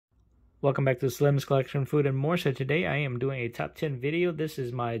Welcome back to Slim's Collection Food and More. So today I am doing a top 10 video. This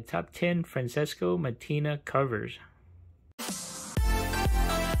is my top 10 Francesco Mattina covers.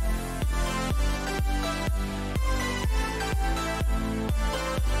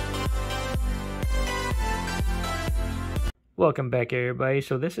 Welcome back, everybody.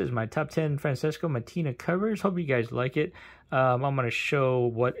 So this is my top 10 Francesco Mattina covers. Hope you guys like it. I'm going to show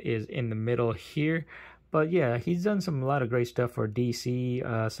what is in the middle here. But yeah, he's done a lot of great stuff for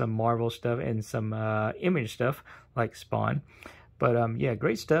DC, some Marvel stuff, and some Image stuff like Spawn. But yeah,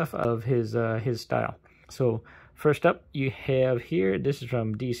 great stuff of his style. So first up, you have here, this is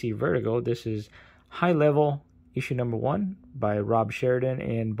from DC Vertigo. This is High Level, issue number 1 by Rob Sheridan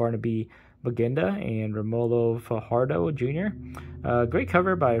and Barnaby Bagenda and Romulo Fajardo Jr. Great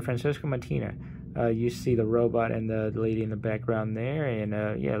cover by Francesco Mattina. You see the robot and the lady in the background there, and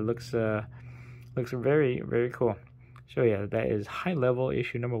yeah, it looks very, very cool. So yeah, that is High Level,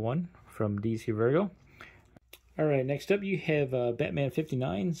 issue number 1 from DC Vertigo. Alright, next up you have Batman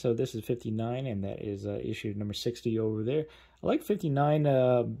 59. So this is 59, and that is issue number 60 over there. I like 59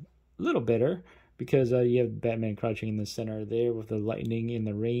 a little better, because you have Batman crouching in the center there with the lightning and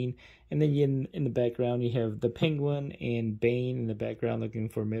the rain. And then in the background, you have the Penguin and Bane in the background looking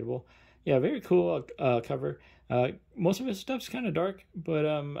formidable. Yeah, very cool cover. Most of his stuff's kind of dark, but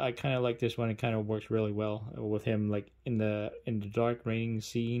I kind of like this one. It kind of works really well with him, like in the dark raining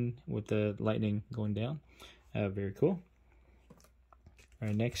scene with the lightning going down. Very cool. All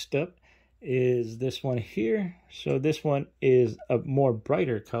right, next up is this one here. So this one is a more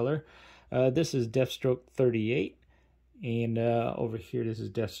brighter color. This is Deathstroke 38, and over here this is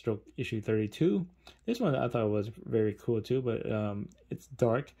Deathstroke issue 32. This one I thought was very cool too, but it's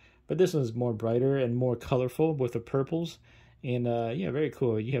dark. But this one's more brighter and more colorful with the purples, and yeah, very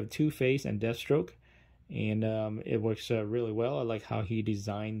cool. You have Two-Face and Deathstroke, and it works really well. I like how he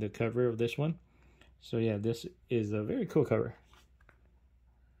designed the cover of this one. So yeah, this is a very cool cover.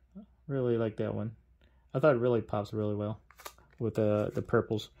 Really like that one. I thought it really pops really well with the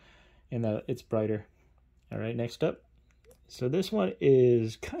purples. And it's brighter. All right, next up. So this one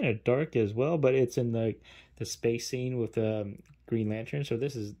is kind of dark as well, but it's in the space scene with Green Lantern. So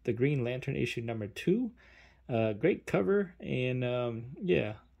this is the Green Lantern issue number 2. Great cover, and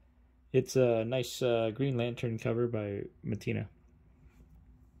yeah, it's a nice Green Lantern cover by Mattina.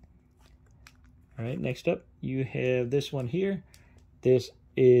 All right, next up you have this one here. This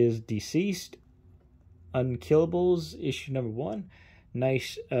is Deceased Unkillables issue number 1.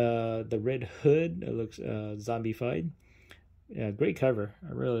 Nice, the Red Hood, it looks zombified. Yeah, great cover.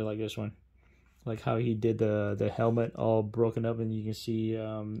 I really like this one. Like how he did the helmet all broken up, and you can see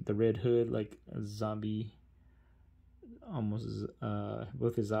the Red Hood like a zombie, almost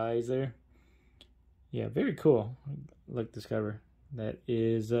with his eyes there. Yeah, very cool. I like this cover. That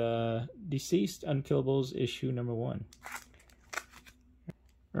is Deceased Unkillables issue number 1.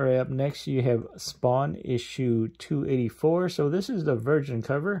 All right, up next you have Spawn issue 284. So this is the Virgin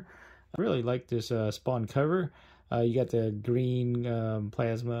cover. I really like this Spawn cover. You got the green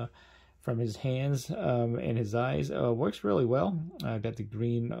plasma from his hands and his eyes. Works really well. Got the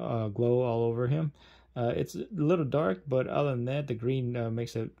green glow all over him. It's a little dark, but other than that, the green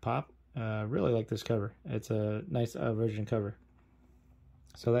makes it pop. Really like this cover. It's a nice Virgin cover.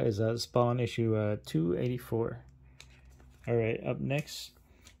 So that is Spawn issue 284. All right, up next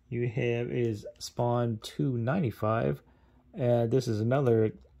you have is Spawn 295. This is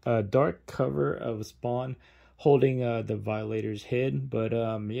another dark cover of Spawn holding the Violator's head. But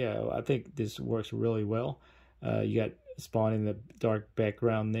yeah, I think this works really well. You got Spawn in the dark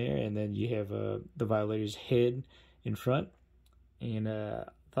background there, and then you have the Violator's head in front. And I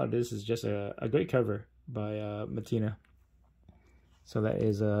thought this is just a great cover by Mattina. So that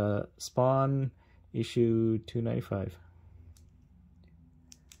is Spawn issue 295.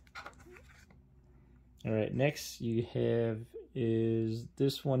 All right, next you have is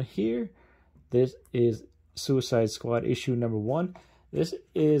this one here. This is Suicide Squad issue number 1. This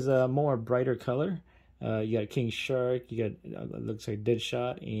is a more brighter color. You got King Shark, you got looks like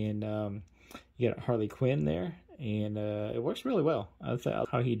Deadshot, and you got Harley Quinn there, and it works really well. I thought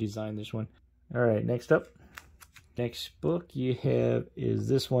how he designed this one. All right, next up. Next book you have is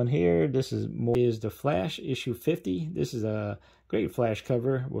this one here. This is The Flash issue 50. This is a great Flash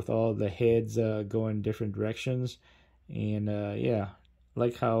cover with all the heads going different directions, and yeah,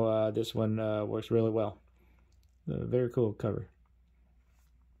 like how this one works really well. Very cool cover,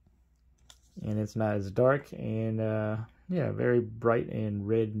 and it's not as dark, and yeah, very bright and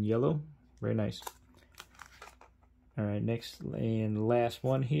red and yellow. Very nice. All right, next and last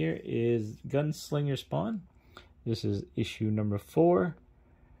one here is Gunslinger Spawn. This is issue number 4.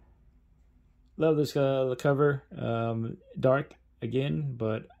 love this cover. Dark again,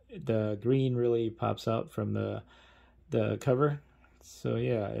 but the green really pops out from the cover. So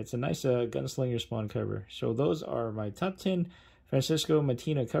yeah, it's a nice Gunslinger Spawn cover. So those are my top 10 Francesco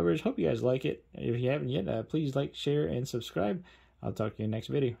Mattina covers. Hope you guys like it. If you haven't yet, please like, share, and subscribe. I'll talk to you in the next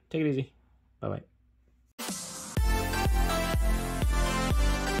video. Take it easy. Bye-bye.